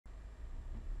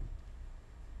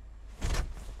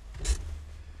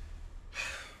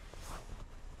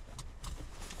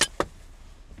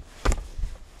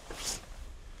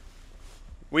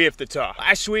we have to talk.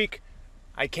 Last week,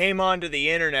 I came onto the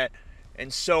internet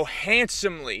and so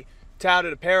handsomely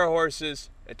touted a pair of horses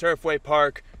at Turfway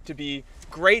Park to be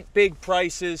great big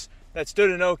prices that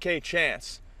stood an okay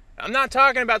chance. I'm not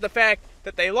talking about the fact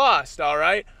that they lost, all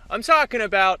right? I'm talking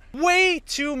about way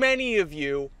too many of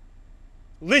you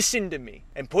listened to me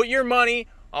and put your money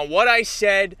on what I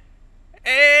said,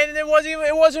 and it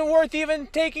wasn't worth even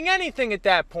taking anything at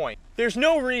that point. There's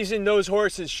no reason those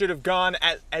horses should have gone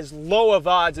at as low of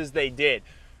odds as they did.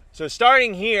 So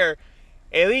starting here,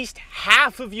 at least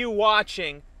half of you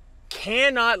watching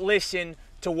cannot listen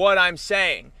to what I'm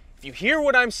saying. If you hear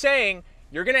what I'm saying,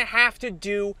 you're gonna have to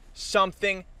do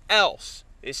something else.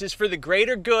 This is for the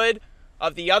greater good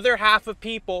of the other half of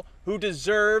people who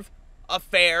deserve a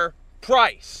fair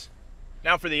price.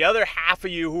 Now for the other half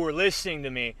of you who are listening to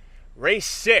me, race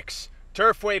 6,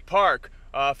 Turfway Park,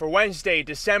 for Wednesday,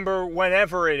 December,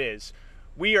 whenever it is.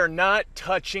 We are not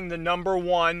touching the number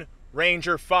 1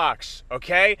 Ranger Fox,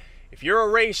 okay? If you're a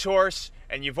racehorse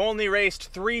and you've only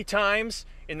raced 3 times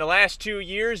in the last 2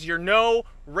 years, you're no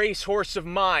racehorse of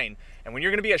mine. And when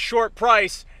you're gonna be a short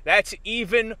price, that's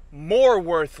even more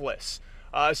worthless.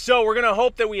 So we're gonna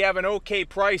hope that we have an okay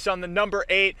price on the number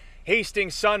 8,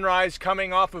 Hastings Sunrise,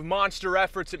 coming off of monster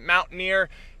efforts at Mountaineer.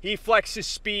 He flexes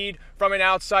speed from an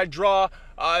outside draw.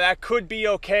 That could be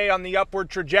okay on the upward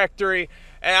trajectory.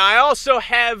 And I also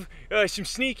have some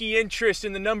sneaky interest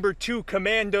in the number 2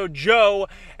 Commando Joe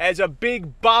as a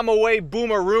big bomb away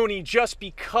boomarooni, just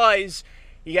because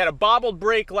he had a bobbled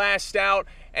break last out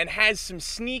and has some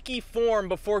sneaky form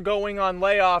before going on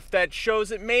layoff that shows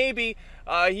that maybe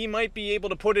he might be able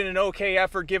to put in an okay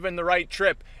effort given the right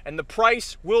trip, and the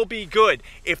price will be good.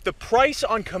 If the price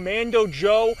on Commando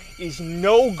Joe is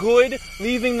no good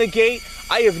leaving the gate,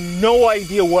 I have no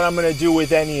idea what I'm going to do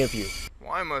with any of you.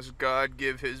 Why must God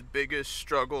give his biggest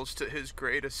struggles to his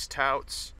greatest touts?